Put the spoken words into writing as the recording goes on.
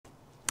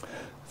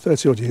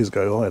30 odd years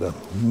ago, I had a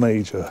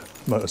major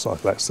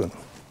motorcycle accident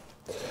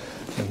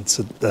and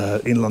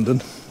in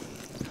London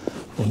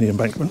on the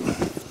embankment.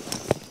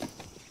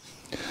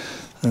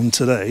 And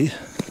today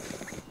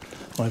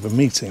I have a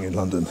meeting in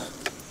London,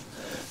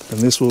 and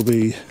this will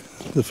be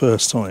the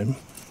first time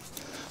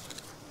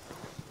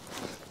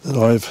that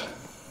I've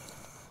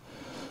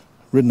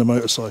ridden a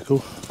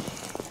motorcycle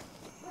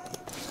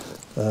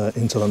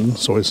into London.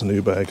 Sorry, it's a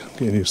new bag,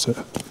 getting used to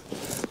it.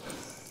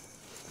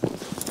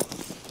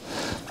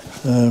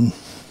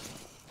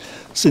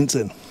 Since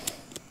then,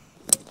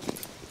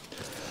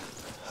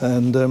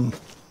 and I'm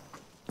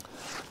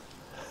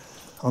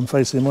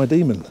facing my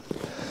demon.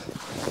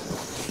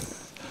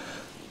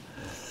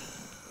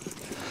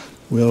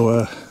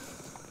 Will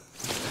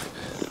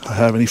I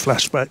have any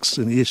flashbacks,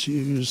 any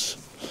issues?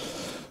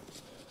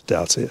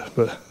 Doubt it,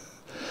 but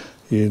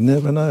you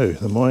never know.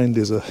 The mind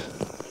is a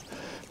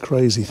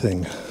crazy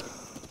thing.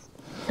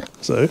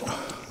 So,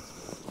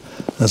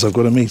 as I've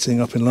got a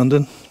meeting up in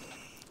London,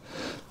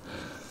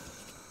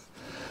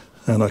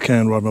 and I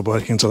can ride my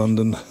bike into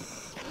London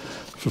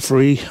for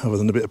free, other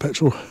than a bit of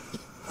petrol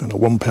and a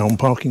 £1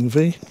 parking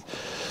fee.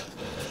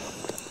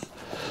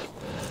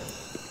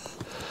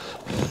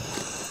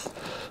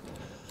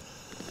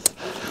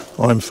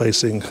 I'm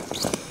facing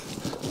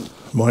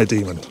my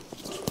demon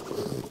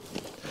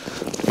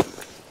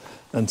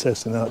and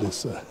testing out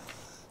this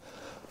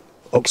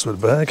Oxford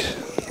bag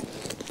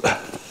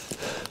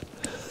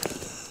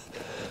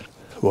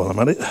while I'm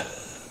at it.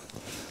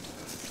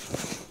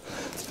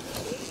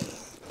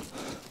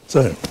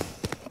 So,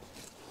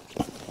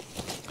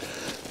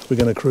 we're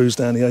going to cruise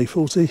down the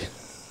A40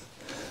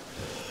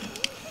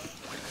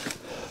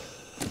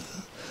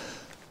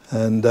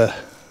 and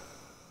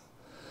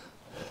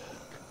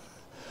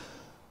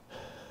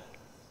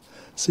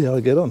see how I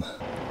get on.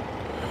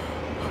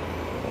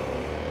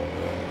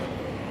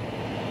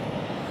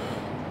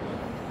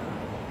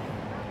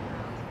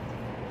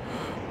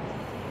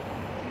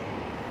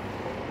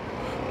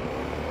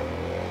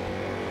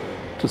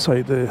 To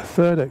say the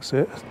third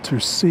exit to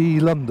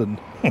see London.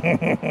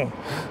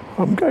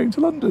 I'm going to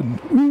London.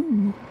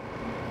 Ooh,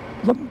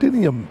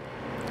 Londinium.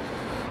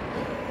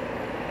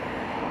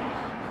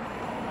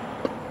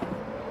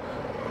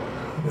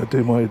 I'm going to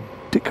do my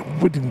Dick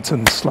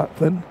Whittington slap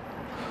then.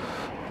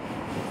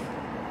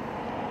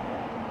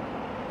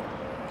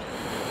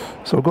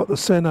 So I've got the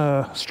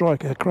SENA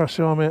Stryker crash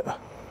helmet,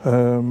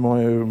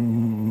 my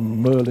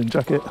Merlin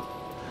jacket,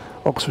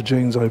 Oxford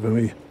jeans over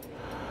me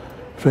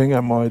thing,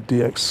 and my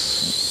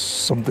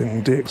DXR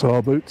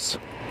boots,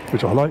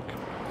 which I like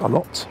a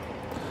lot.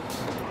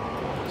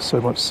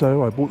 So much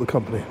so I bought the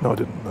company. No, I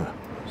didn't. No.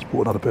 Just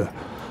bought another pair.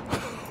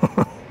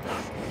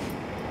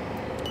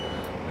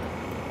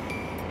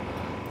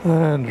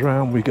 And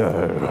round we go.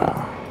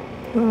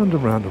 Round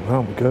and round and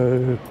round we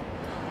go.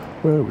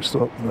 Where we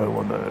stop, no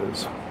one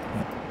knows.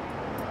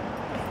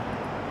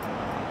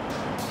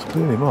 It's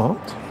clearly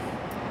marked.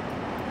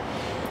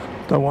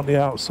 Don't want the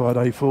outside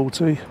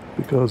A40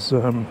 because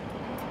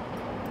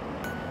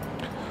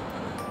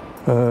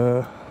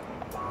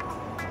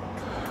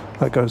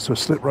that goes to a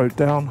slip road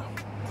down,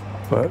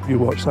 but you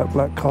watch that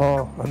black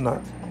car and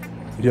that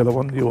yellow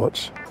one, you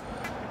watch.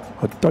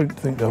 I don't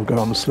think they'll go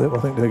on the slip. I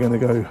think they're going to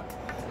go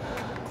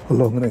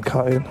along and then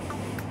cut in,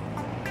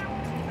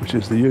 which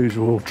is the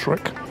usual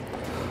trick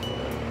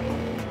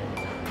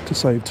to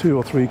save 2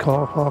 or 3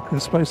 car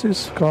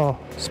spaces,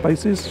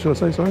 should I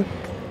say, sorry.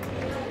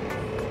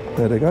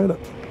 There they go, look.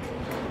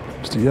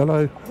 Just a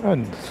yellow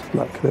and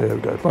black, there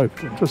we go, both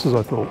of them, just as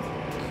I thought.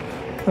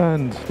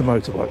 And the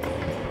motorbike.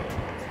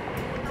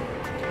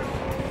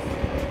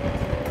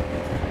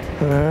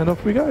 And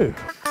off we go.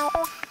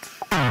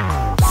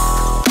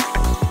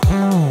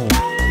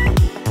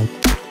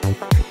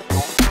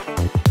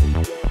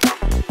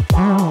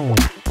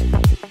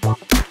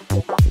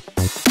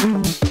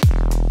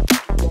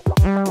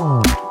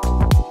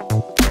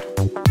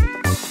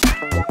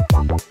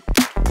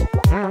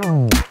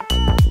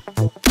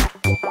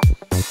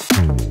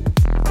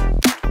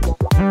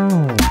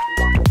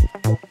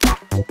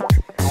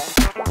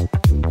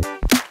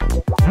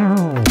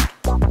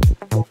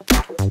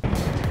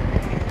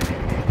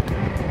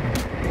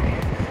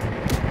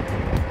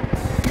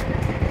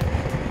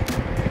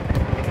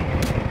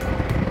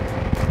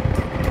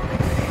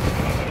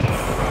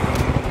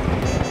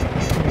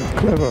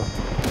 Clever.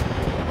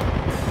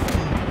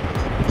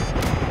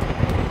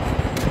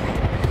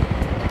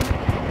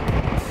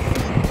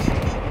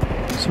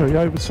 So he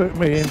overtook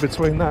me in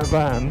between that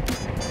van.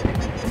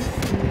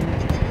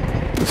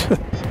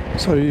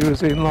 So he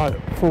was in like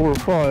 4 or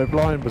 5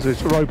 line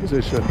position, row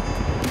position.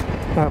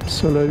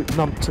 Absolute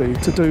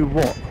numpty. To do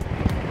what?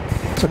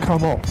 To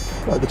come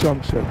off at the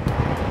junction.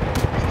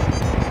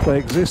 They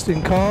exist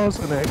in cars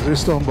and they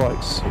exist on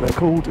bikes. They're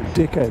called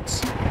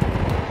dickheads.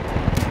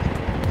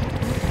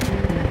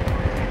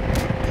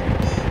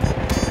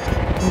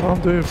 I'm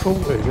doing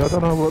 40. I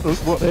don't know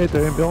what they're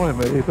doing behind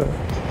me, but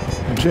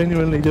I'm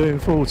genuinely doing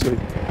 40.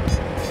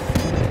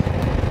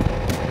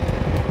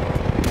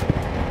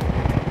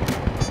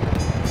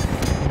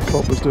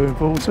 Top was doing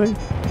 40.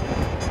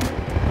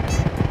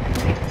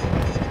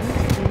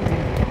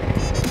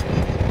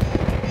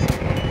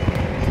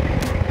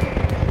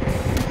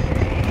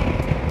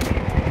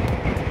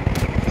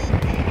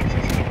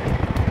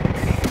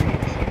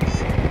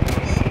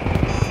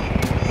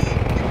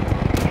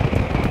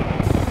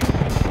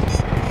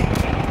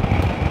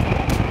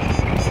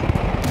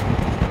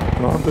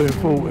 I'm doing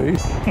 40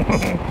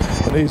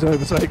 and he's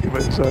overtaking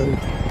me, so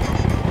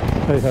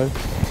hey ho.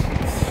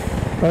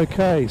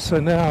 Okay, so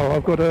now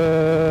I've got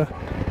a,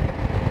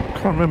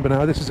 can't remember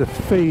now, this is a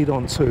feed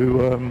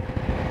onto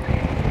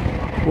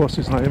what's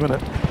his name, isn't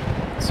it?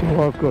 So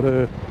I've got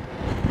to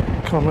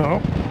come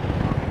out.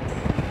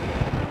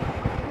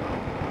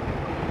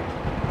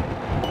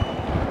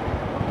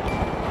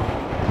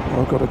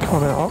 I've got to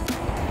come out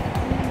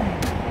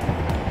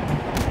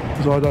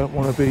because I don't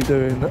want to be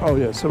doing, oh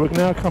yeah, so we're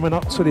now coming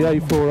up to the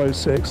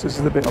A406. This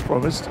is the bit I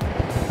promised.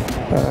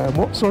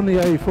 What's on the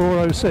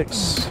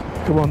A406?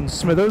 Come on,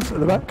 Smithers at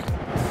the back,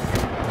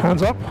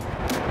 hands up.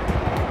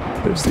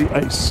 It's the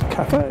Ace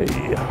Cafe.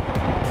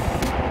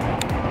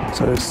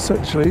 So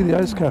essentially the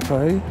Ace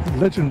Cafe, the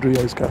legendary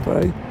Ace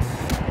Cafe,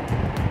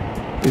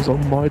 is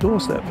on my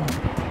doorstep.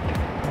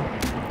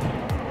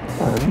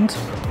 And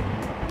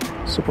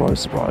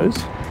surprise,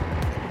 surprise,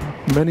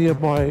 many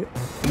of my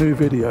new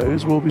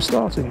videos will be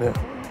starting there.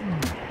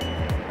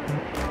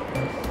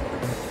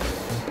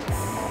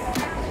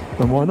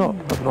 And why not?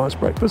 Have a nice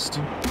breakfast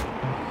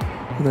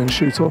and then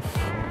shoot off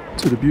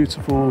to the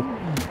beautiful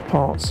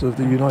parts of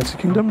the United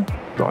Kingdom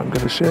that I'm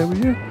going to share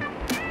with you.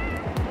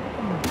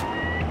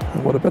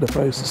 And what a better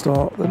place to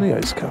start than the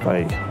Ace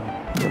Cafe.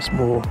 That's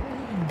more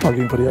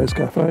plugging for the Ace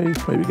Cafe,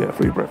 maybe get a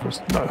free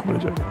breakfast. No, I'm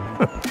only joking.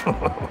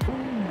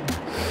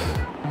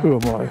 Who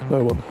am I?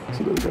 No one.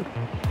 So there we go.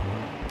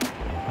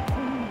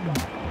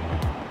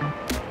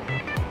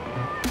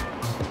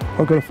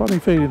 I've got a funny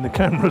feeling the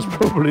camera's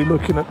probably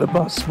looking at the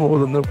bus more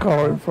than the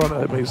car in front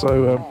of me,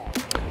 so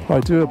I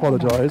do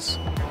apologise.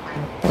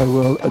 I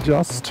will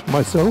adjust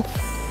myself.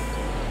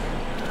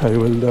 I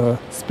will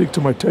speak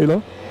to my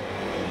tailor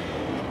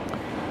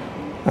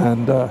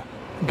and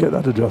get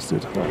that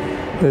adjusted.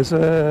 There's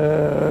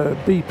a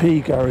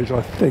BP garage,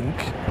 I think.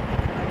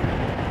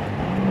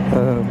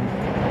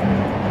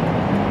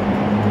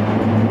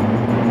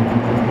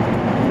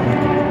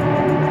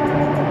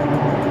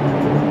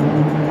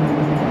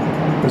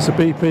 There's a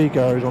BP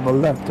garage on the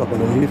left, I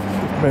believe,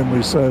 if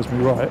memory serves me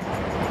right.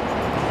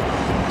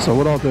 So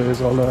what I'll do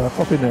is I'll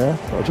hop in there,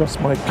 adjust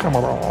my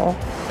camera,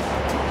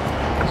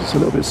 because it's a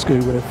little bit skew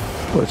with,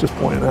 well, it's just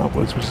pointing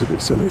outwards, which is a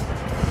bit silly.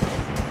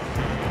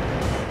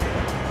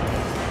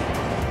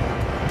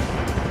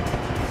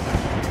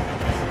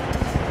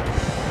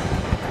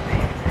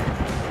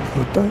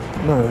 I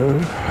don't know,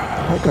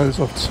 that goes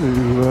off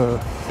to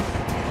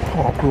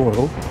Park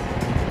Royal.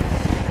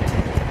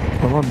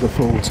 I'm under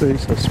 40,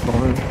 so that's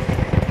fine.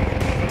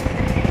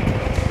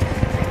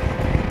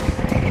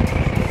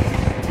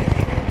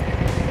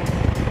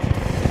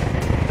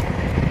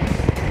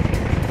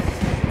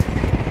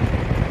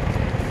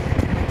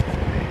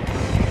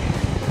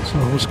 So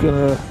I'm just going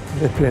to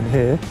nip in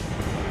here.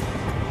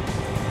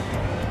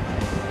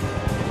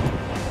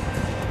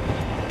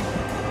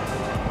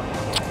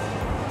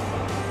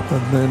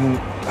 And then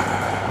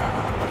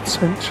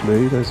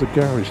potentially there's a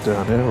garage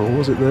down there, or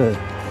was it there?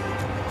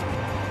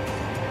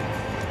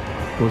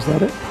 Was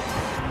that it?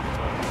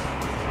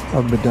 I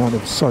haven't been down there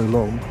for so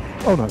long.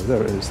 Oh no,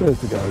 there it is, there's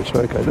the garage.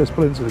 Okay, let's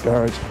pull into the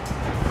garage,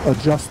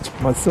 adjust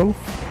myself,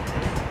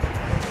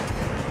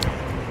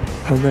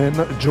 and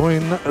then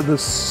join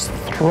this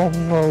throng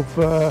of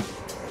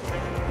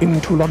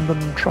into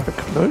London traffic.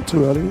 No,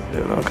 too early.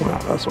 Yeah, no, come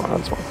out, that's fine,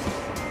 that's fine.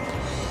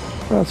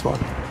 That's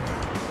fine.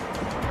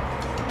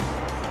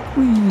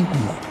 Whee.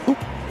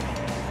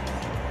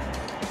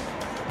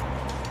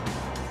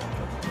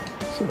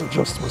 So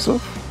adjust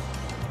myself.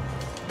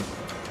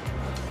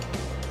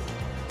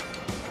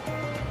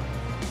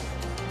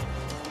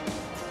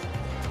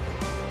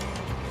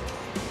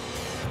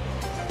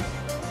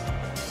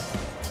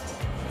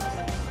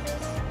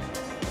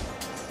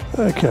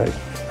 Okay,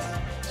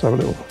 let's have a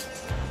little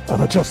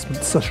an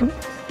adjustment session.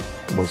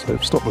 Come on, so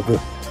stop with the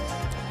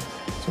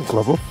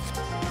glove off.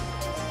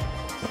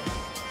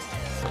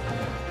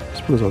 I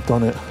suppose I've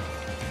done it.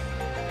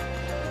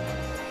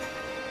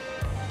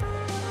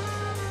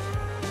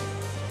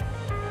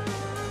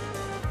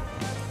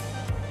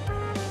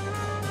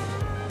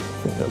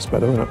 I think that's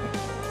better, isn't it?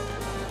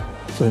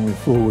 It's aiming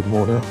forward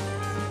more now.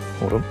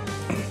 Hold on.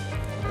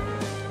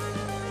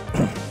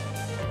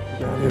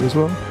 Down here as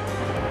well.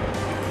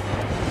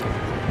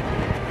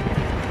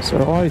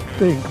 So I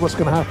think what's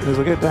going to happen is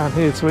I get down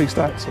here to East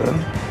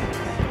Acton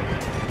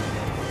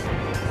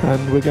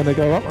and we're going to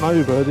go up and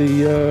over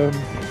the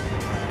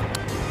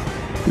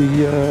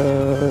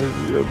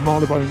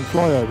Marylebone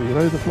flyover, you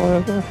know, the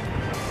flyover.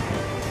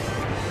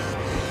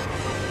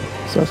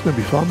 So that's going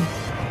to be fun,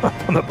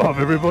 up and above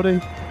everybody.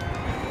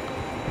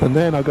 And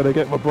then I've got to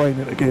get my brain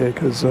into gear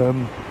because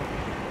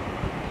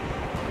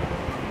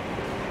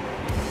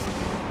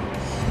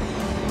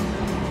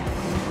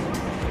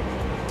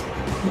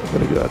We're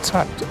going to get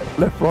attacked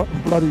left, right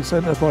and bloody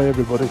centre by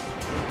everybody.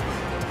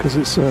 Because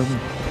it's,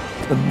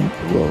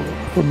 well,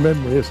 from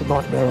memory, it's a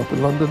nightmare up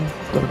in London.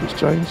 Don't know if it's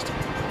changed.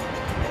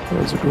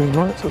 There's a green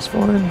light, that's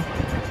fine.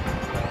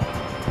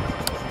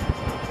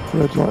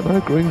 Red light,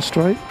 no, green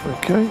straight.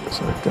 Okay,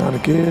 so down a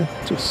gear,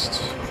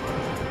 just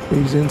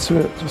ease into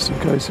it, just in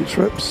case it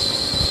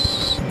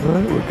trips.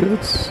 No, we're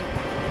good.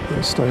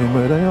 They're staying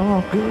where they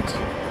are, good.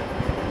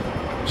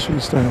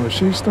 She's staying where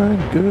she's staying,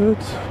 good.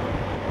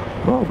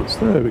 Marvellous,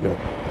 there we go.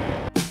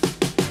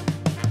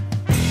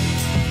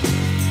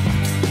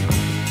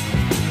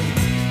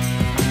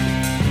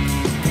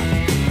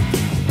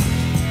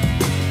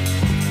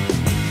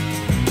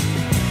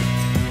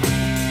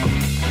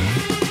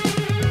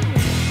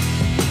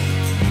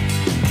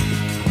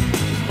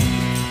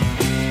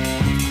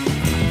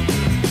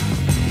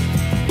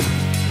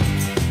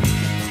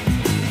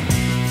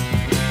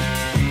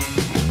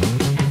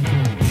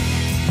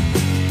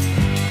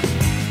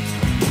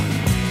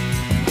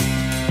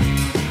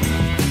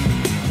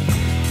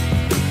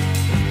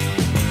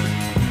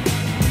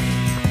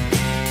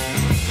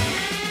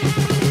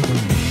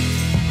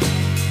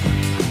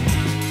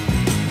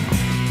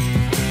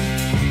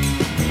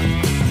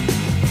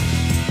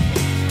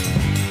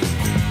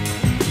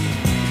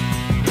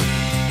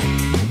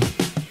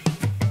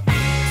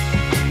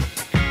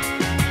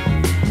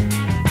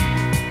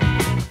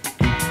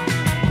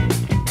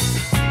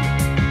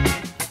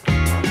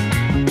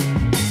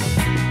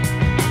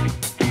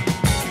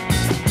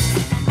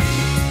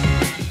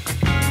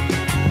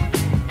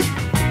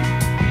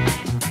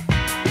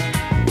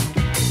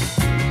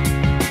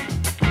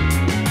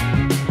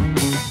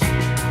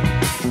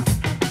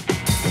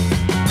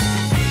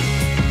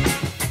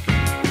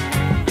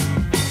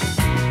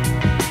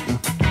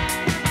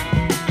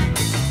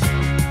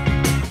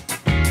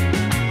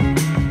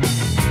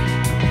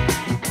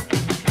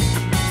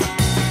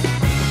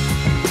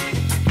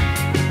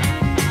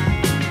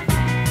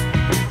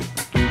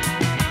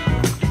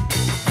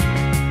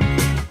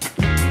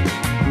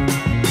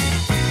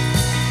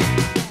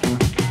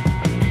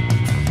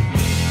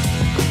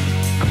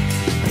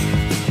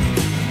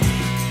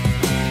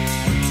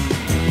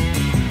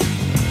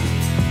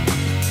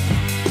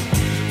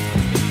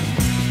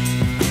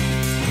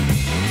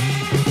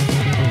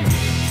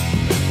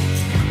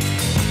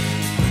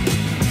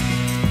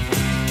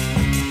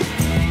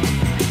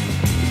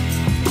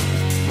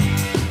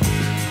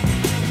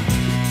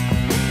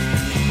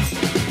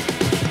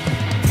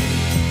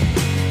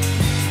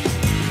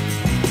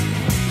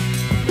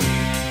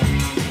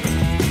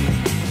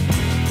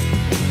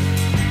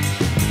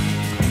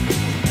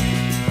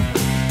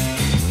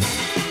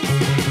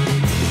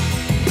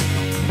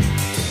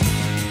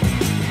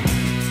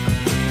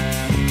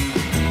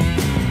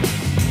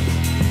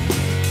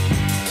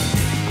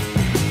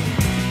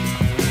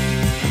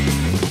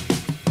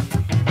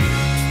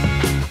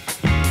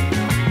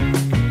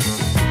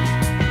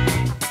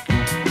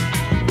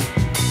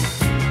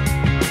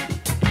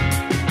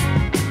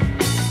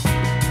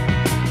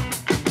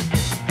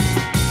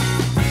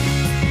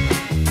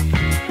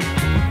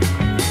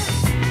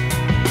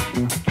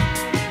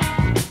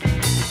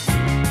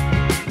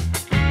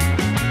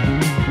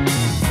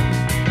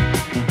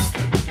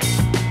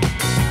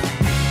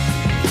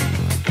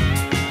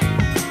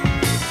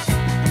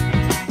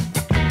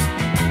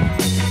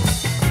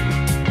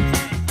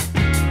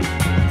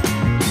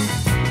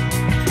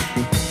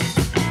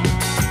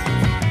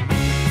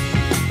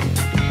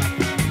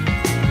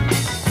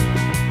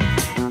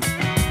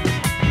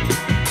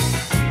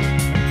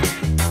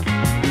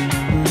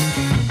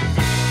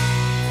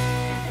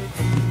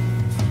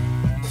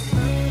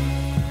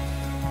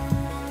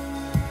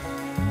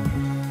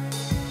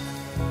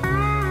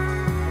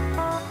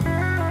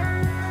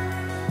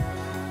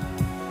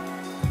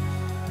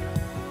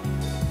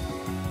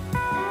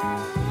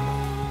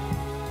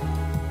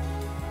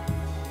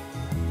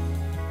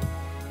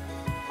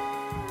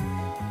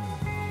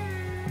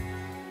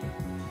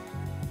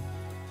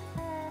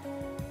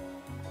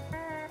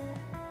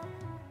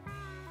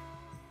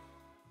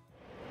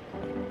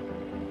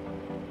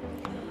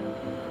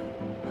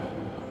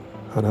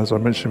 And as I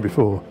mentioned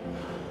before,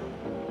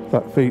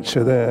 that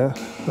feature there,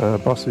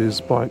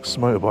 buses, bikes,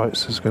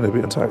 motorbikes, is going to be,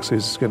 and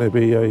taxis, is going to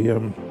be a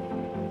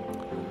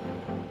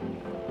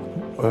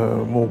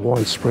more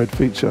widespread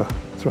feature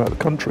throughout the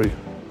country.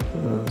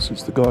 This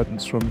is the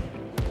guidance from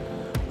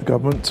the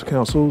government to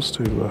councils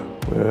to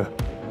where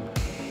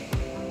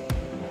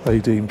they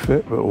deem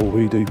fit, or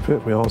we deem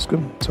fit. We ask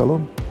them, tell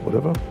them,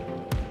 whatever.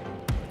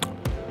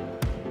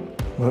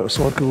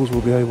 Motorcycles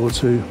will be able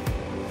to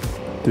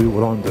do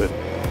what I'm doing.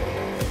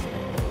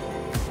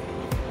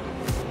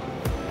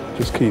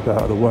 Just keep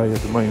out of the way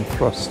of the main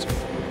thrust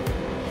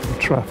of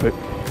traffic.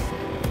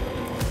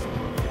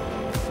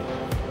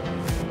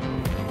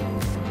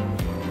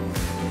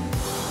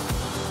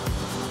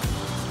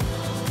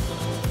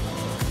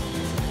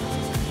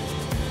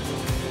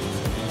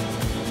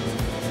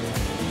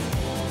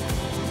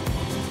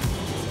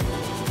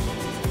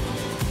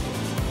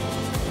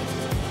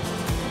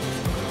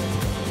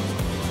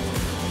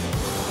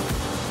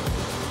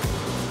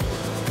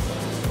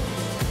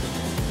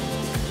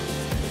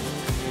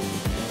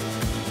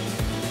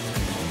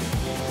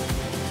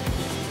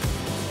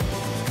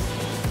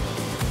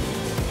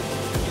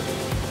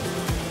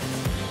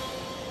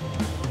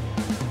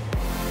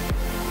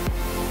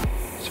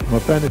 My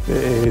benefit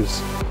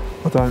is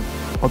I don't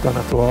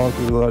have to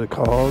argue with a load of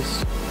cars.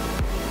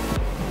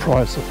 The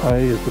price I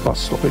pay is the bus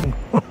stopping.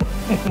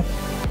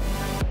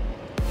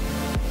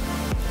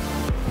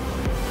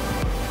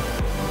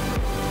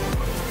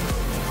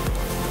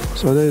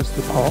 So there's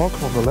the park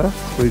on the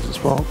left, Regent's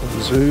Park, and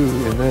the zoo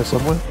in there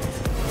somewhere.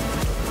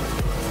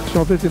 So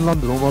I've lived in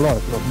London all my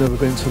life, and I've never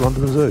been to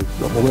London Zoo.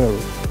 I'm aware of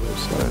it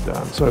slowing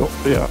down. So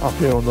yeah, up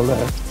here on the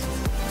left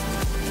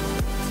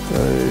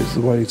is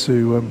the way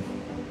to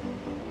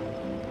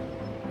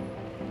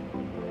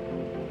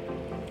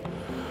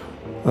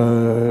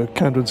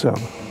Camden Town.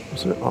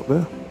 That's it, up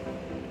there.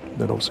 And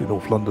then obviously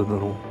North London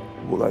and all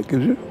what that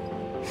gives you.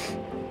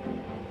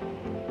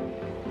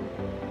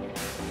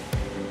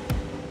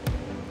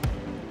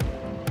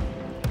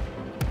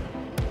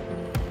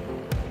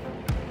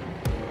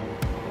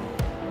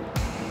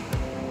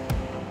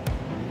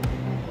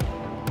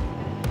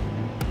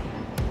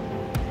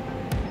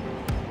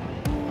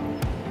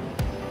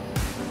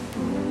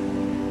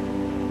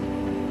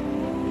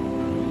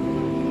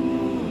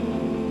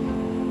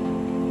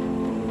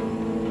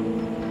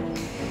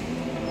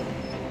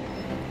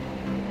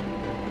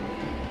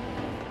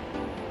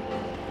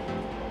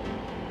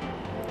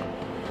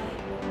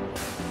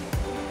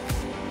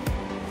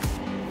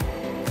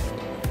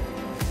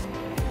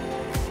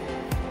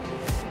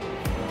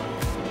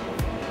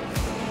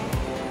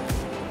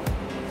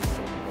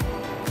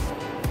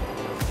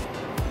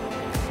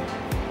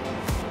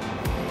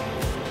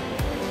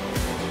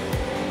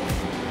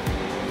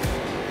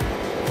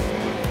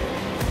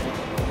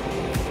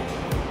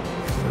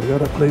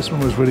 That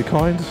policeman was really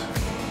kind,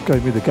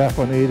 gave me the gap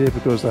I needed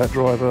because that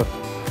driver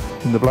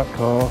in the black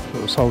car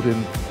that was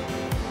holding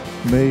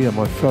me and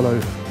my fellow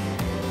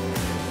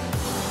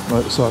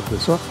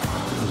motorcyclist up,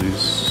 because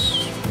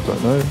he's, I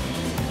don't know,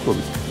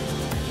 probably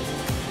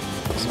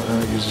doesn't know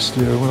how to use a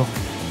steering wheel.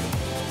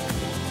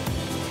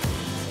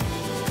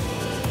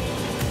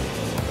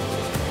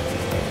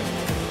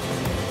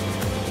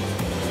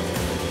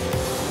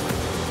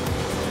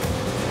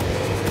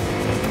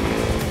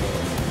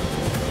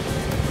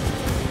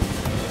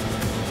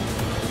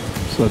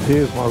 So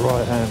here's my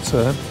right hand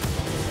turn.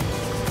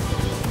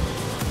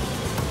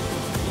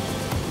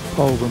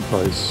 Hold in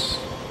place.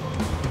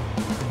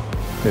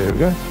 Here we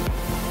go.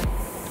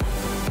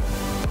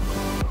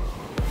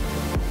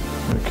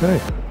 Okay,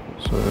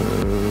 so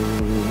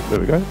there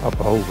we go. Up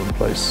hold in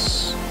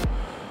place.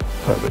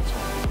 Perfect.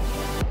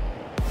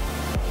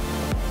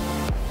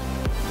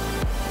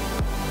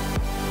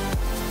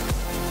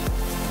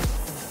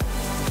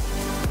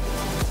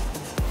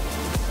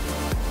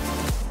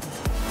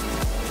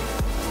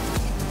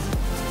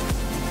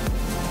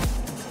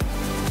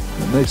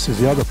 This is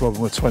the other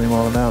problem with 20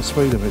 mile an hour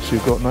speed limits.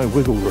 You've got no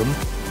wiggle room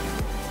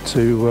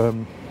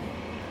to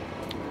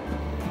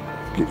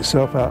get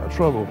yourself out of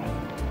trouble.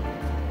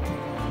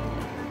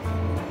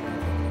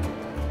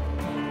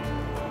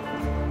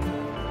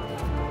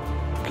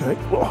 Okay,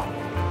 whoa.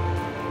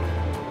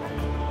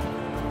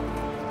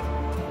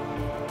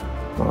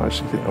 I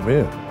actually think I'm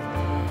here,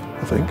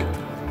 I think.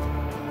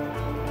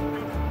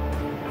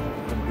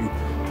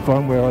 If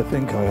I'm where I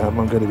think I am,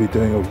 I'm going to be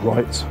doing a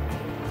right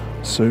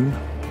soon.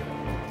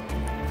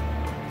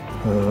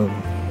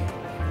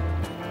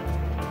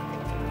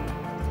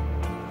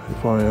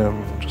 If I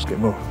am just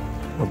getting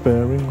my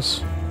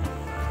bearings,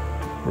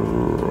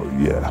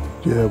 yeah,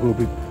 we'll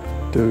be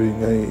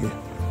doing a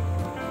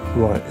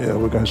right. Yeah,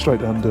 we're going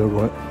straight down to a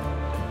right.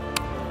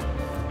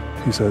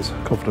 He says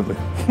confidently.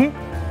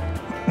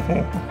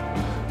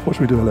 What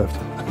should we do a left?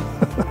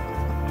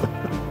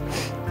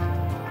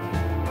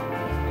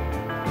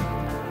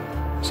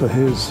 So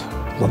here's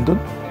London.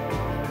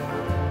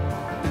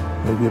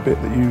 Maybe a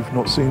bit that you've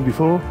not seen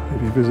before,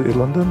 if you visited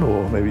London,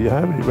 or maybe you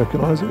have and you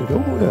recognise it, you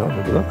go, oh yeah, I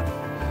remember that.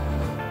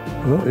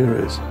 Well, here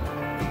it is.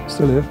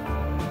 Still here.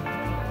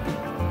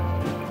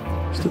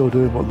 Still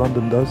doing what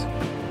London does.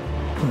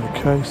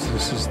 Okay, so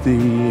this is the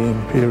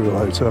Imperial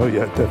Hotel.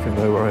 Yeah,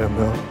 definitely know where I am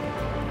now.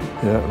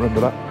 Yeah,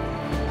 remember that.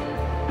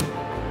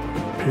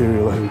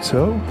 Imperial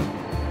Hotel.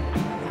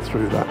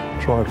 Through that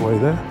driveway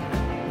there.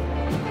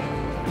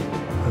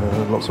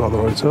 And lots of other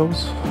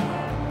hotels.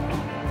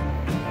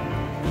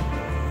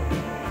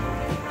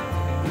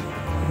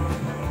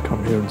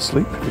 Come here and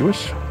sleep if you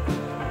wish.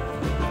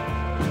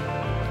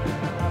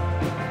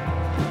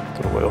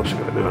 Don't know what else you're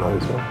going to do in a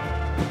hotel.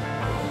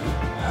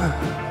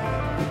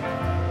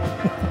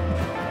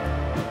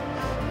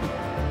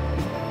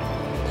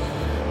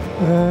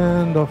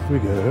 And off we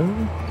go.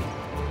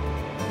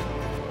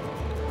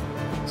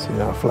 See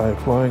our flag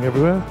flying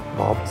everywhere.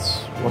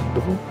 Marvellous,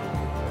 wonderful.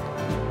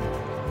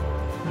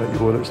 Bet you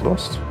all it's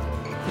lost.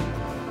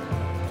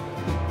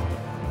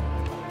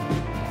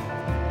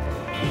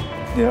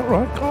 Yeah,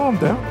 right, calm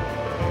down.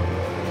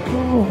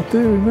 God,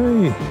 dearie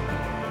me.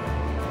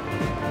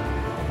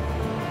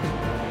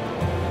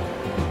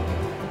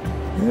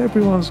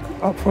 Everyone's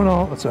up for an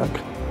heart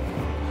attack.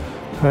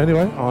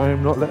 Anyway,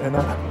 I'm not letting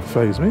that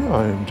faze me.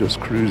 I'm just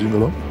cruising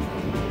along.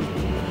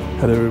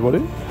 Hello everybody.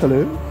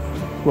 Hello.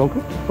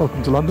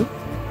 Welcome to London.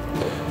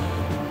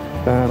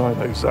 And I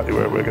know exactly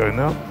where we're going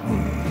now.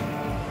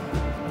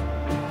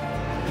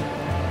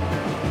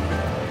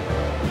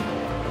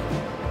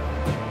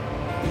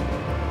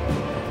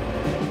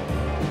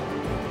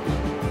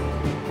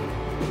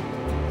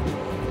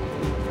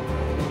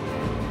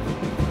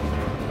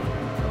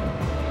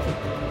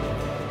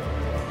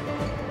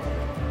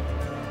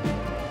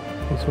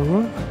 That's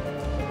alright.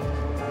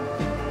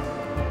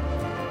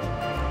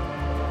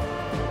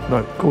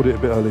 No, called it a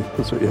bit early.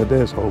 That's what, yeah,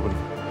 there's Holborn.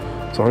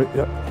 Sorry,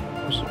 yep.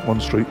 One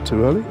street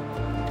too early.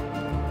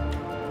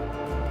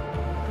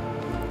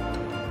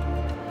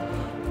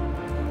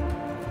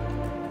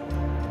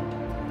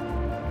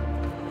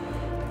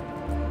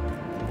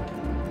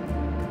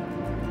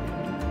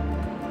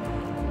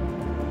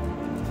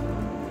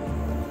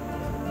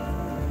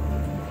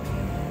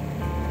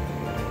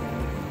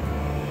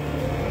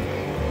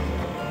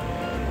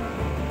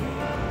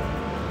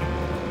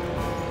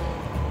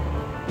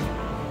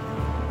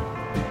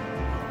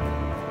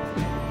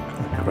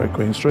 Great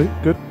Queen Street,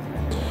 good.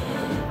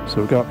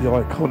 So we go up the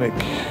iconic,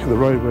 the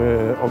road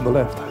where on the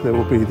left there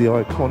will be the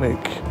iconic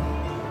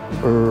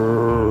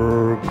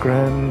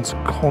Grand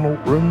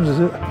Connaught Rooms, is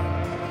it?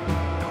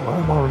 Why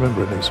am I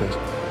remembering these things?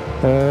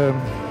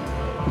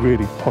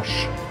 Really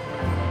posh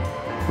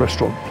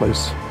restaurant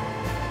place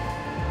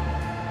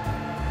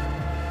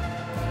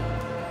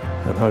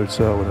and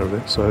hotel and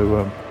everything. So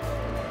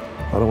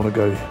I don't want to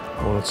go,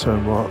 I want to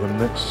turn right at the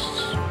next,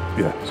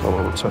 yeah, so I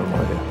want to turn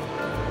right here.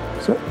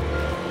 So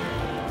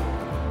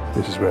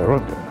this is where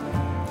I'm going.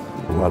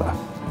 Voila.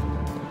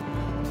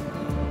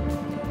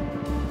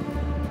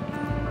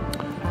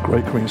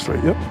 Great Queen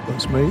Street, yep,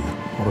 that's me.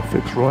 On a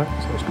fixed right,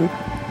 so that's good.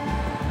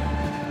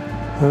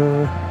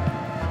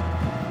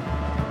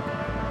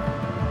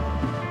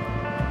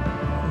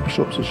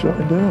 Shops are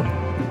shutting down.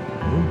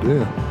 Oh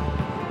dear.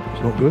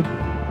 It's not good.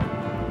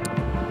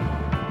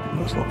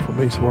 That's not for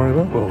me to worry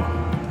about. Well,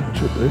 it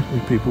should do.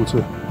 Need people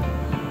to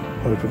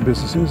open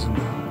businesses and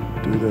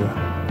do their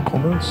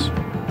commerce.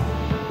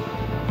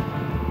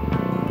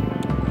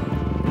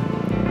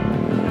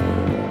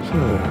 So,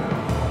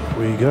 off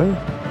we go.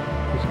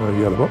 There's no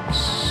yellow box.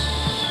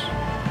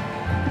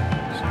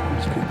 So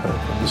let's keep that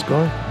from this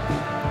guy.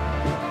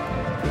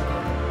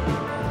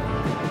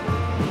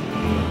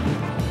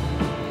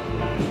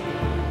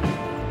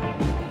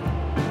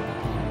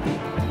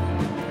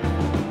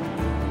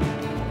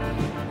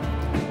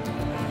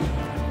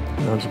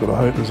 Now I've just got to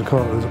hope there's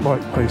a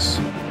bike pace.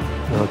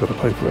 Now I've got to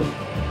pay for it.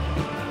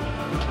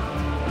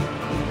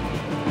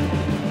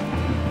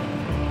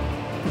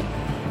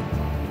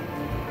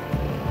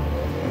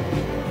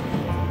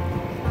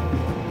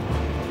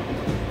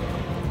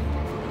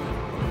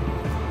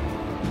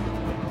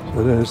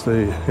 So there's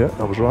the, yeah,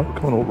 I was right,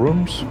 Connaught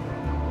Rooms.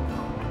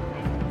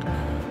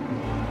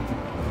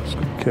 Just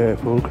be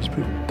careful because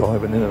people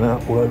diving in and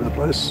out all over the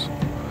place.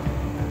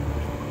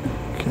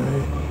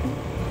 Okay.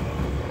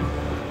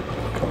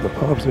 A couple of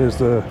pubs, there's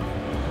the,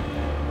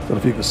 I don't know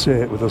if you can see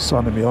it with the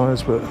sun in my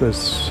eyes, but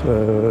there's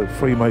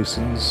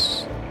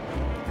Freemasons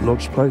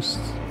Lodge place,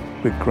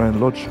 big grand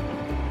lodge.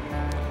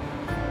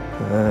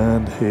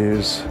 And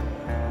here's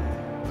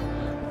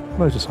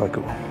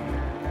motorcycle.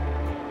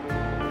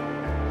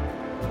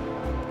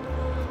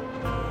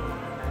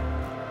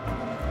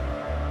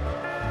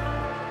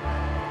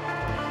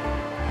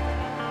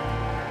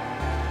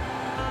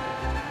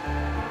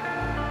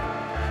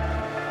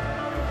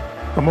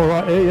 I'm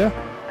alright here, yeah?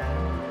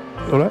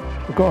 Alright,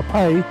 I've got to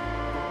pay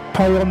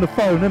on the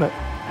phone, innit?